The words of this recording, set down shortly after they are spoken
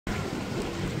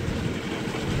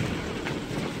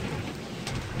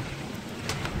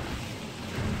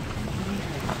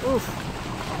Oof.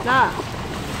 Nah.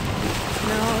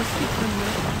 No,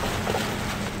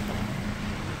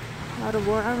 a lot of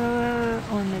water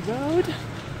on the road.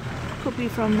 Could be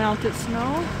from melted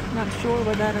snow. Not sure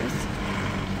what that is.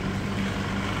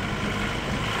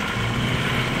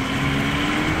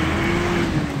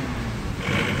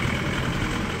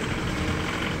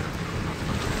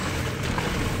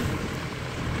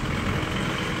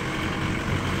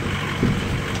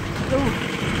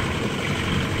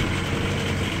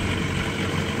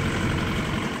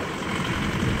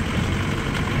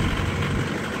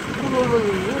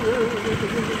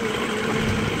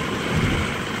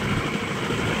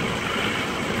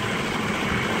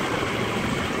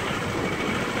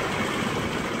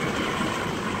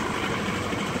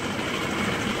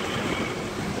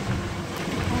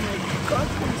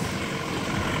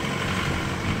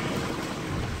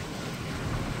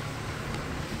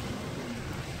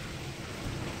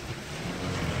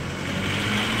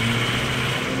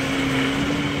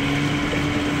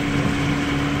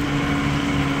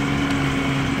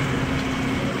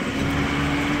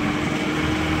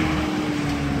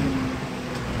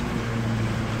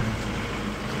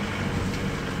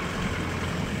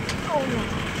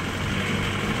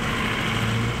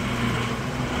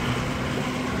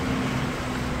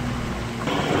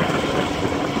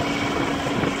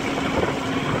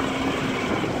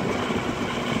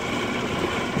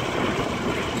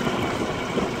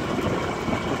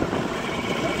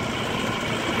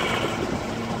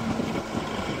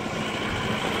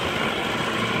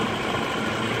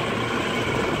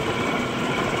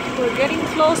 We're getting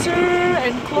closer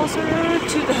and closer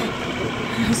to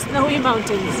the snowy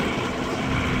mountains.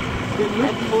 They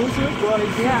look closer, but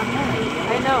yeah,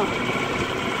 I know.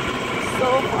 So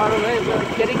far away, we're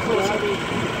getting closer.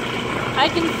 I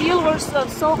can feel we're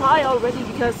so high already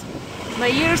because my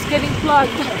ear's getting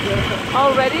plugged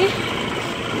already.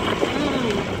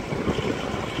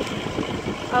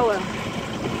 Oh well.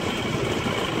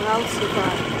 I'll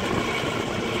survive.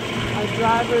 Our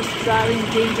driver's driving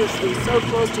dangerously, so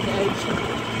close to the edge.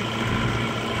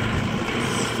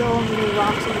 So many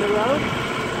rocks on the road.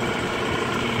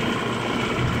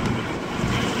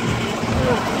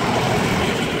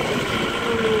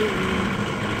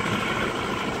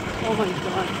 Oh my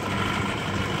god.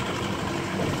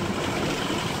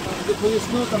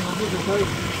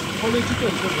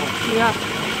 Yeah.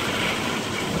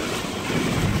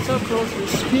 So close.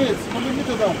 Yes, how many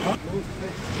meters down?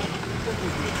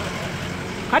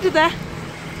 There.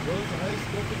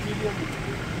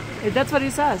 That's what he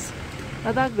says.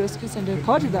 Ladakh Rescue Center.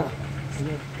 Khardungla.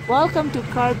 Welcome to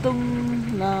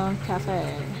Khardungla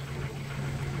Cafe.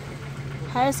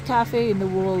 Highest cafe in the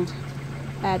world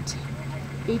at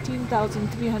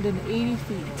 18,380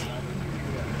 feet.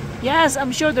 Yes,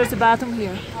 I'm sure there's a bathroom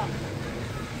here.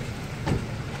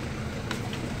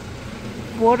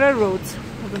 Border Roads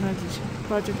Organization.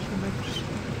 Project Director.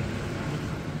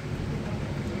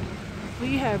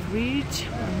 We have reached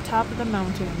on top of the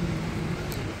mountain.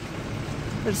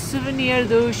 There's souvenir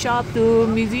do, shop do,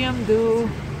 museum do.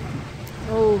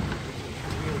 Oh.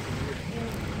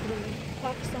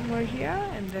 Park somewhere here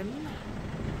and then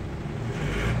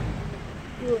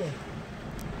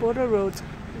Border Roads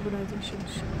Organization.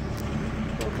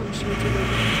 Welcome to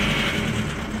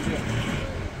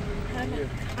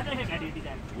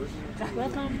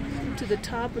Welcome to the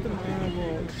top of the mountain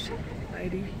world.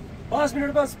 ID. 5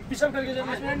 minute बस पिशअप करके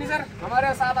जाना। 5 minute नहीं sir,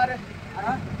 हमारे साथ आ रहे।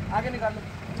 हाँ, आगे निकाल लो,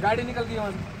 गाड़ी निकल गई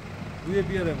वहाँ से।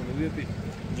 वीआईपी आ रहे हैं, वीआईपी।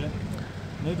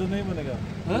 नहीं तो नहीं बनेगा।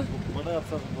 हाँ? बड़ा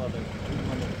अफसर बात है।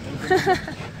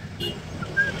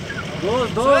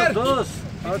 दोस्त।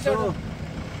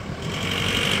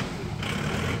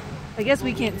 I guess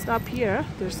we can't stop here.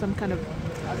 There's some kind of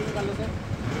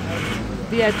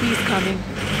VIPs coming,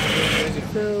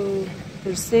 so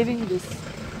they're saving this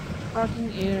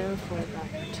parking area for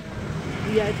that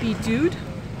VIP dude.